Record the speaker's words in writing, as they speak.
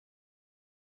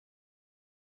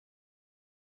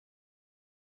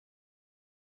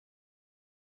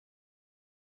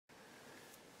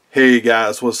Hey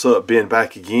guys, what's up? Ben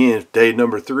back again. Day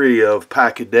number 3 of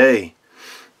Pack a Day.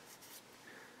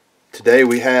 Today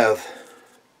we have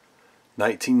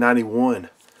 1991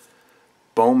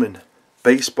 Bowman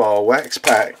baseball wax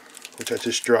pack, which I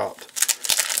just dropped.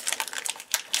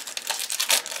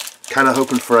 Kind of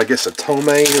hoping for, I guess, a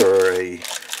Tomei or a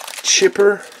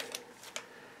Chipper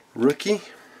rookie.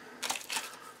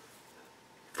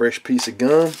 Fresh piece of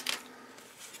gum.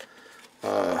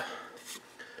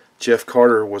 Jeff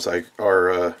Carter was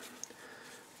our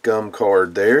gum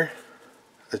card there.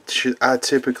 I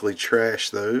typically trash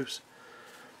those.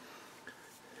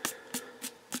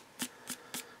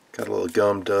 Got a little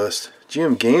gum dust.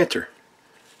 Jim Ganter,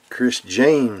 Chris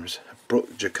James,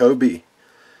 Brooke Jacoby,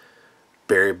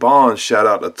 Barry Bonds. Shout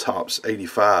out to Tops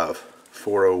 85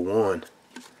 401.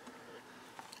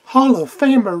 Hall of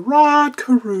Famer Rod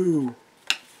Carew.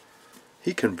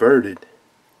 He converted.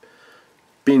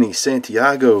 Benny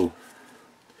Santiago,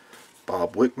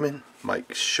 Bob Wickman, Mike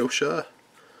Shosha,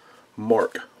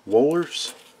 Mark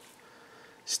Wohlers,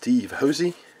 Steve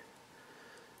Hosey,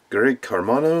 Greg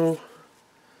Carmano,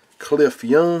 Cliff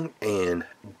Young, and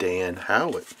Dan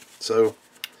Howard. So,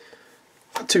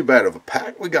 not too bad of a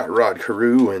pack. We got Rod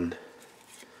Carew and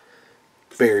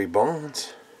Barry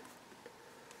Bonds.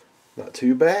 Not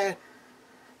too bad.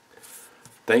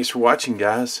 Thanks for watching,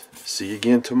 guys. See you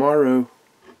again tomorrow.